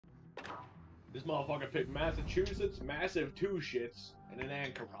This motherfucker picked Massachusetts, massive 2 shits, and an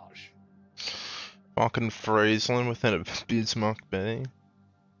Anchorage. Fucking Friesland within a Bismarck Bay.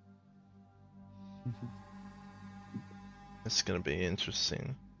 It's gonna be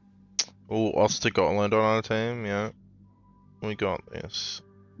interesting. Oh, Ulster Gotland on our team, yeah. We got this.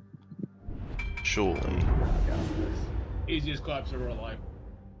 Surely. Easiest collapse in real life.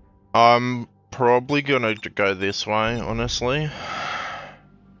 I'm probably gonna go this way, honestly.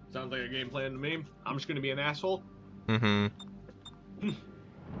 Sounds like a game plan to me. I'm just gonna be an asshole. Mm-hmm.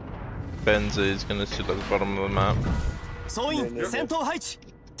 Benzi is gonna sit at the bottom of the map.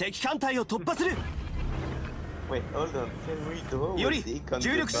 Wait, hold on. Can we do Yuri, with the econ?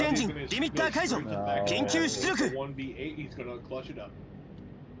 重力支エンジンリミッター解除緊急出力 1v8, he's gonna clutch it up.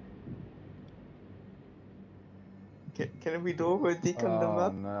 Can we do with the econ the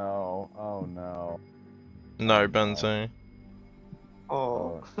map? No. Oh no. No, Benzi.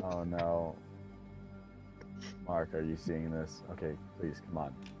 Oh. Oh no. Mark, are you seeing this? Okay, please, come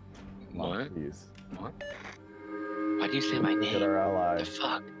on. Come on, What? please. What? Why do you say my Look at name? our ally. The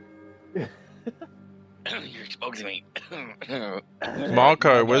fuck? You're exposing me.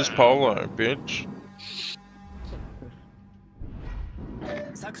 Marco, where's Polo, bitch?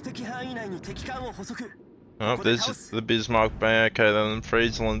 索敵範囲内に敵艦を捕捉 Oh, there's the Bismarck Bay. Okay, then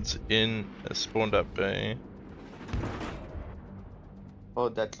Friesland's in spawned up Bay. Oh,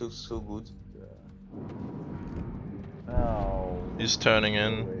 that looks so good. No. He's turning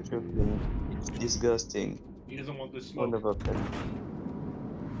in. It's disgusting. He doesn't want this One smoke. of them.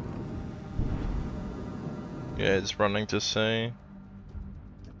 Yeah, it's running to sea.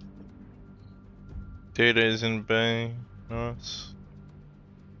 Data's in Bay. Nice.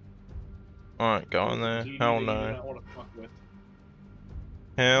 Alright, go in there. TD Hell that you do no. not wanna fuck with.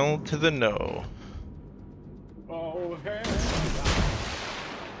 Hell to the no. Oh, hell no.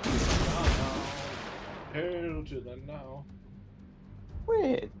 Hell to the no.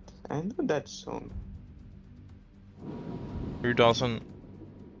 Wait, I know that song. Who doesn't?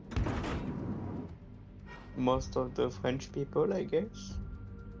 Most of the French people, I guess.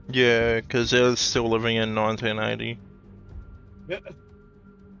 Yeah, because they're still living in 1980.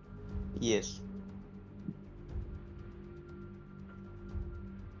 Yes.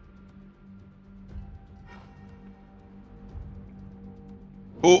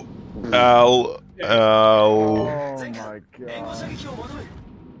 Oh! Ow! Ow! Oh my 援護射 god. 撃を求める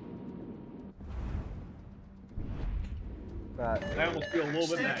That I almost feel a little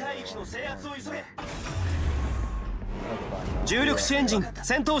指 bit 定 bad. 海域の制圧を急げ that's fine. 重力支エンジン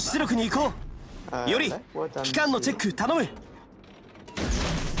戦闘出力に移行 より Like what I'm 機関のチェッ seeing. ク頼む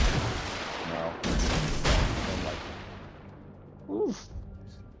No. Oof.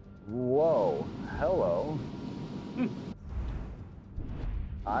 Whoa. Hello.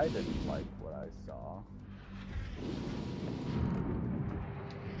 I didn't like what I saw.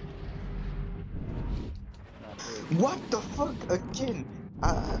 What the fuck again?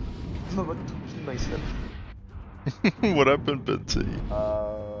 I'm about to kill myself. What happened, Betty?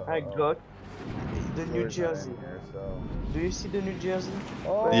 I got the New George, I'm Jersey. here, so. Do you see the New Jersey?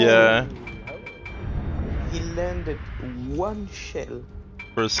 Oh, Yeah. hello. He landed one shell.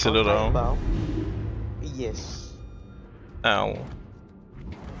 For a on my citadel. bow. Yes. Ow.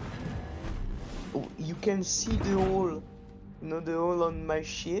 Oh, you can see the hole. You know the hole on my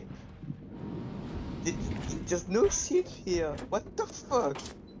ship? There's no ship here. What the fuck?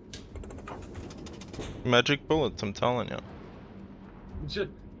 Magic bullets, I'm telling you. Just,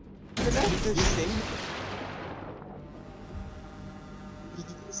 Can I have the same?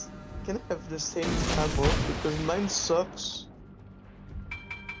 Please? Can I have the same ammo? Because mine sucks.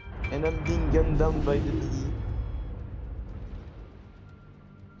 And I'm being gunned down by the bee.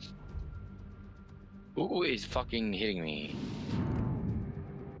 Who is fucking hitting me?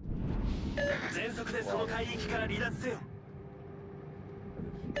 全速でその海域から離脱せよ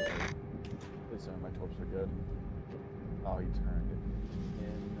Please tell me my torps are good. Oh, he turned it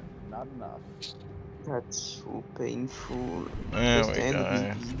in. Not enough. That's so painful. There Just we end go.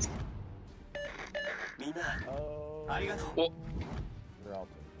 these. みんな Oh. ありがとう They're all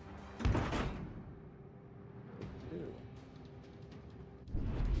two.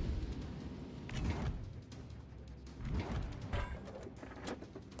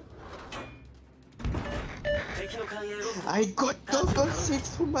 I got double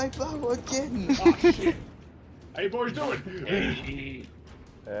six for my bow again. oh shit. How you boys doing? Hey,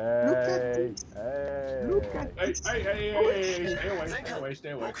 Hey, this. hey. Look at hey, this. hey, hey, Oh, hey, shit. stay away, stay away, stay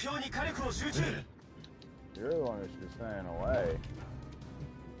away. 目標に火力を集中 You're the one who should be staying away.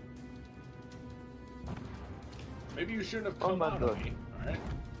 Maybe you shouldn't have Oh come my out God. of me, alright?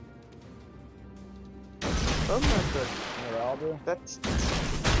 Oh my god. Esmeralda? That's...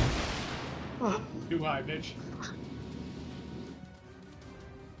 Too high, bitch.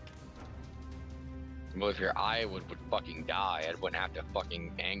 Well, if your eye would fucking die, I wouldn't have to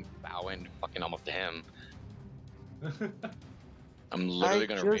fucking bow in fucking almost to him. I'm literally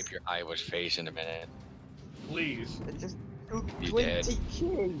gonna rape your eye was face in a minute. Please. I just took You dead.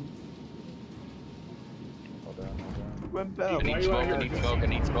 20k. Hold on. Went Hey, I down. why need you smoke, out I need here? smoke, I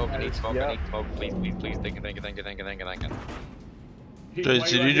need smoke, I need smoke, Yeah. I need smoke. Please, please, please. Thank you. Pete, Dude, why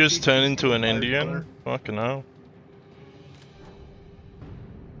did you you out just here turn into an fire, Indian? brother? Fucking hell.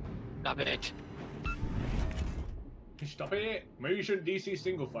 Stop it. Stop it! Maybe you shouldn't DC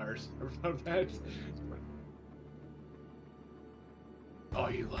single fires. Ever thought of that? Oh,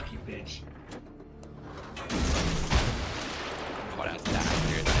 you lucky bitch. Oh, that's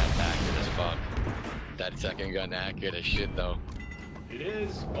accurate. That's accurate as fuck. That second gun accurate as shit, though. It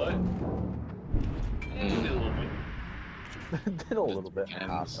is, but... a little bit. Did a little bit.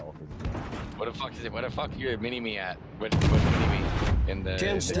 Depends. Half health is enough. What the fuck is it? What the fuck you mini-me at? What mini-me? In the...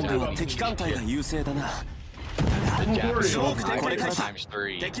 現時点では敵艦隊が優勢だな。 The Japanese Don't worry,これからだ。 times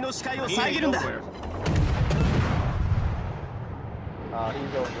 3. 敵の視界を He 遮 ain't るんだ。 nowhere.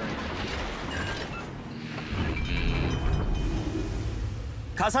 He's over.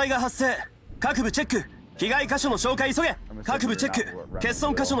 火災が発生。各部チェック。被害箇所の紹介急げ。各部チェック。欠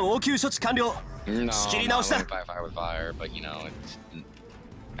損箇所の応急処置完了。 No, 仕切り I'm 直しだ。 not gonna fight fire with fire, but you know, it's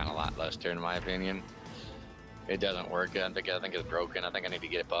kind of lackluster in my opinion. It doesn't work. I think it's broken. I think I need to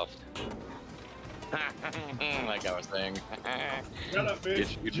get it buffed. Like I was saying. Shut up,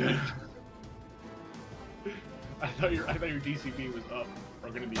 bitch. Get- I thought your DCB was up. Or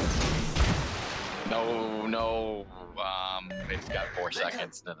gonna be up. No. It's got 4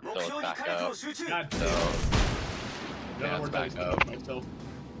 seconds to 目 fill 標 it に back 火力を up. 集中。 God So, damn. yeah, Don't it's worry back about up. myself.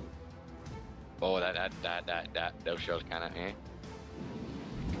 Oh, those shows kind of eh.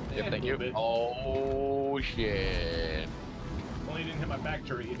 Yeah, Yep, thank a you. little bit. Oh shit. Only didn't hit my back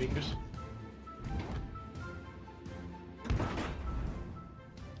turret, you dingus.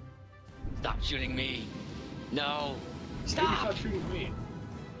 Stop shooting me. No. Maybe Stop. stop shooting me.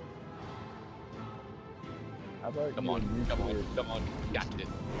 How about Come you on. use your- Got it.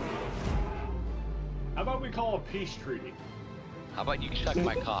 How about we call a peace treaty? How about you suck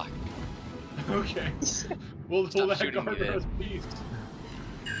my cock? Okay. We'll Stop that shooting me guard then. us peace.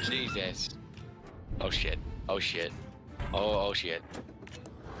 Jesus. Oh shit. Oh shit. Oh shit.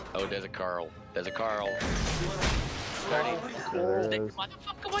 Oh, there's a Carl. There's a Carl. There it is.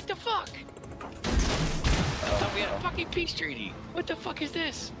 Motherfucker, what the fuck? I thought we had a fucking peace treaty. What the fuck is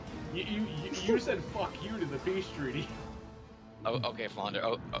this? You said fuck you to the peace treaty. Oh, okay, Flounder.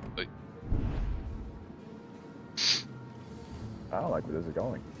 Oh, I don't like where this is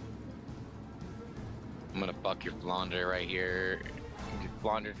going. I'm gonna fuck your Flounder right here.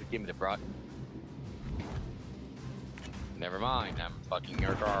 Flounder, just give me the brock. Never mind, I'm fucking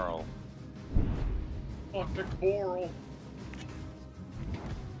your Carl. Fuck the coral.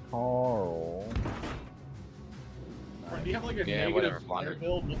 Carl. Do you have like a Yeah, negative whatever, fire Flounder.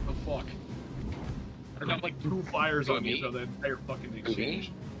 build? What the fuck? I got like 2 fires Who, on me me? so the entire fucking Who, me?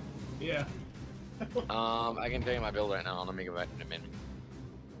 exchange. Yeah. I can tell you my build right now. Let me go back in a minute.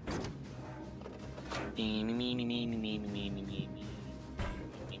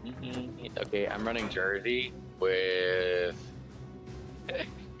 Okay, I'm running Jersey with.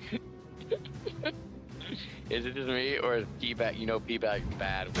 Is it just me, or is P-Bag? You know, P-Bag's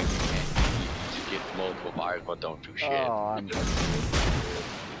bad when you can't you get multiple fires but don't do shit. Oh, I'm Yep.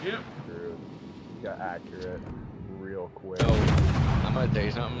 screwed. You got accurate real quick. So, I'm gonna tell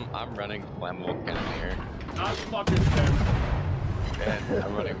you something. I'm running flammable cannoneer. Not fucking them. And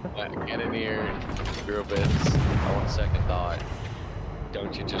I'm running cannoneer, Grubits. I want second thought.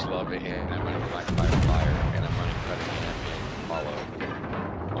 Don't you just love it? And I'm running black fire, and I'm running cutting champion. Follow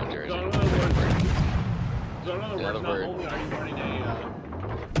on Jersey. So in other words, not word. only are you running a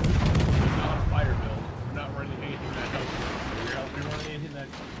non-fire build, you're not running anything that helps you. You're running anything that,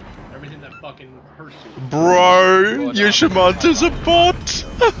 everything that fucking hurts you. Bro, Yoshimonte's a bot!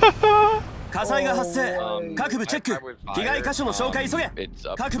 火災が発生。各部チェック。被害箇所の紹介急げ。 It's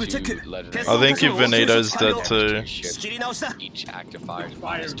up 各部チェック。 to legendary. 欠 I 損箇 think 所の応急処 Veneto's 置完 dead 了。 too. 仕切り直しだ。 Each active fire is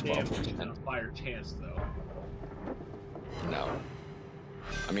Fire minus damage, 12%. not fire chance though. No.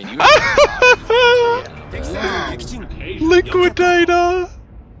 I mean, you. 敵戦艦撃沈。 Occasionally, Liquidator!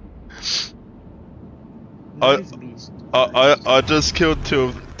 Nice beast. I just killed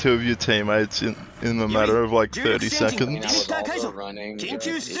two of your teammates in a matter of like 30 I mean, I seconds. was also running.緊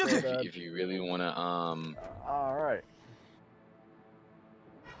急出力。 If you really wanna, Alright.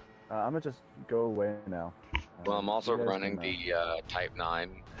 I'm gonna just go away now. Well, I'm also You guys running can, the Type 9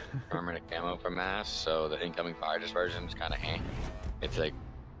 permanent camo for mass, so the incoming fire dispersion is kind of It's like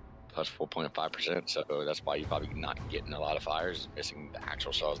plus 4.5%, so that's why you're probably not getting a lot of fires, missing the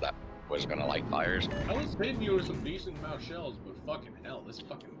actual shells that was gonna light fires. I was hitting you with some decent amount of shells, but fucking hell, this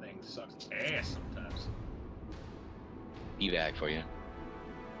fucking thing sucks ass sometimes. Evac for you.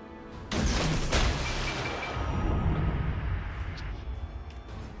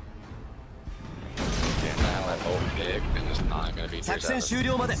 Big, and it's not gonna be 作戦終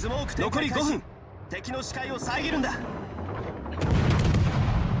了までスモーク残り5分。敵の視界を遮るんだ。 Now,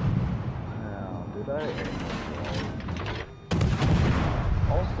 did I aim this wall?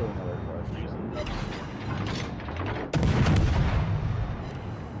 Also another question.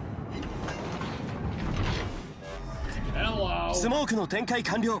 Hello! スモークの展開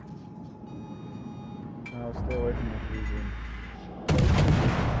完了。 No, stay away from the freezing.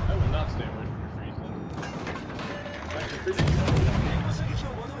 I will not stay away from your freezing. Back to freezing.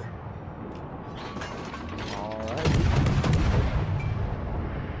 Alright.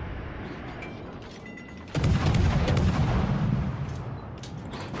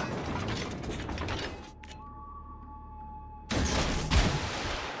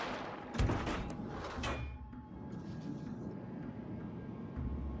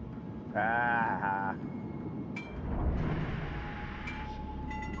 Ah.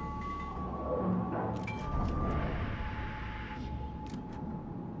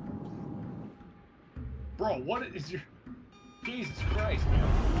 Bro, what is your... Jesus Christ, man.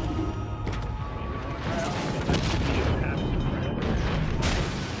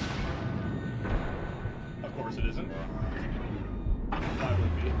 Of course it isn't. Why would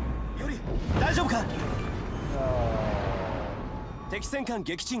it be? より大丈夫か。敵戦艦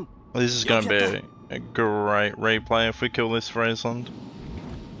撃沈。 This is gonna be a great replay if we kill this Friesland.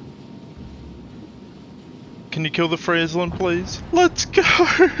 Can you kill the Friesland, please? Let's go!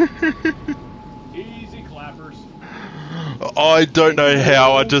 Easy clappers. I don't know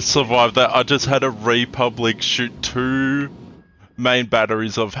how I just survived that. I just had a Republic shoot 2 main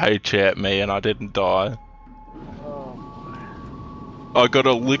batteries of HE at me and I didn't die. I got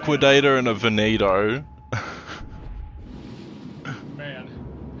a Liquidator and a Veneto. Man.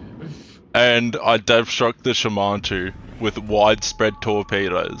 And I dev shocked the Shamantu with widespread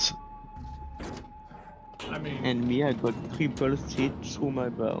torpedoes. I mean... And me, I got triple hit through my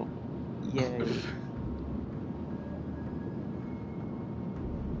bow. Yay.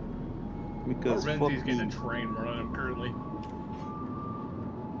 Because Renzi's getting a train running him currently.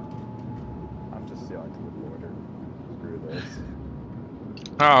 I'm just sailing to the border. Screw this.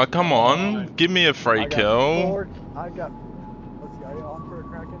 Oh, come on. Give me a free kill. I got... Let's see, are you on for a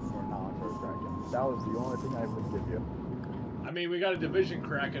Kraken or not on for a Kraken? That was the only thing I would give you. I mean, we got a division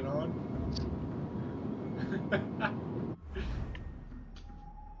Kraken on.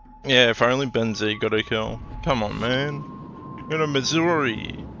 Yeah, if only Benzie got a kill. Come on, man. You're in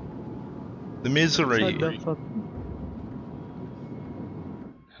Missouri. The misery.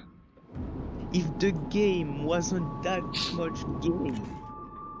 If the game wasn't that much game.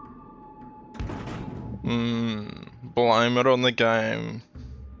 Blame it on the game.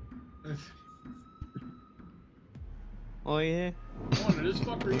 Oh yeah? Come on, this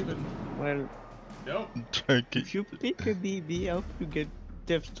fucker even... Well, Nope. if you pick a BB, how you get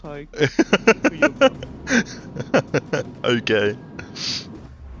Death Strike? Okay.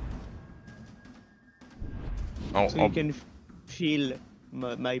 So you can feel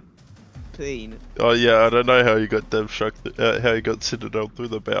my pain. Oh yeah, I don't know how you got Dev Shock, how you got Citadel through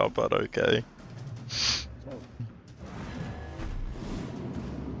the bow, but okay.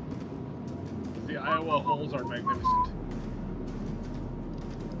 The Iowa holes are magnificent.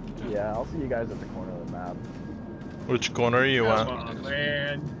 Yeah, I'll see you guys at the corner of the map. Which corner are you Come at? on,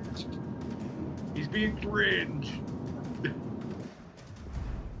 man. He's being cringe.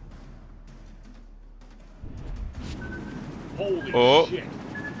 Holy shit.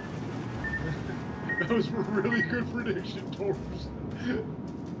 That was a really good prediction, Torps. Yeah.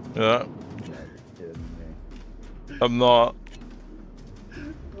 Yeah, you're kidding me. I'm not.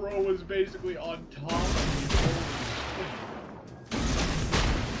 Bro was basically on top of me.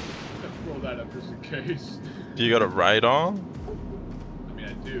 Let's roll that up just in case. You got a radar? I mean,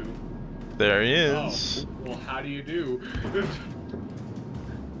 I do. There he is. Oh, well, how do you do?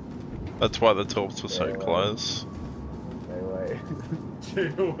 That's why the Torps were so close. Stay away. Stay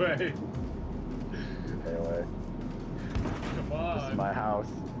away. Stay away. Come on. This is my house.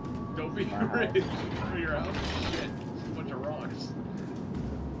 Don't be my rich. For your house. Shit. It's a bunch of rocks.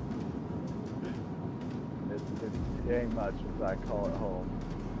 It ain't much, as I call it home.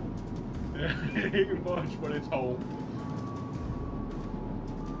 It ain't much, but it's home.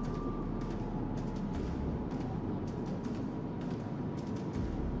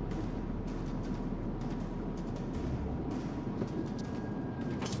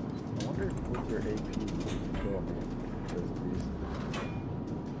 I wonder if with your AP you can kill me.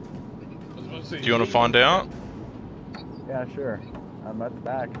 I was about to say, Do you want to find out? Yeah, sure. I'm at the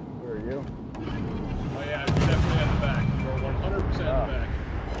back. Where are you? Oh yeah, you're definitely at the back. You're 100% at the back.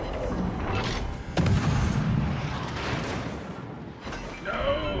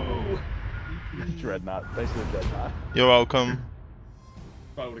 No! Dreadnought. Thanks for the Dreadnought. You're welcome.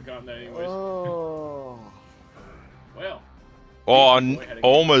 Probably would have gotten that anyways. Oh. Well. Oh, I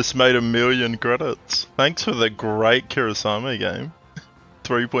almost made 1 million credits. Thanks for the great Kirisame game.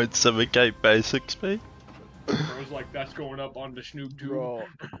 3.7k basic speed. Bro's like, that's going up on the Snoop tube. Bro,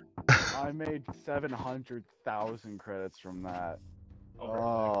 I made 700,000 credits from that.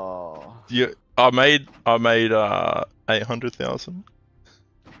 Oh. Yeah, I made 800,000.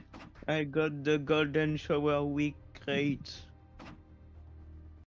 I got the golden shower week crate.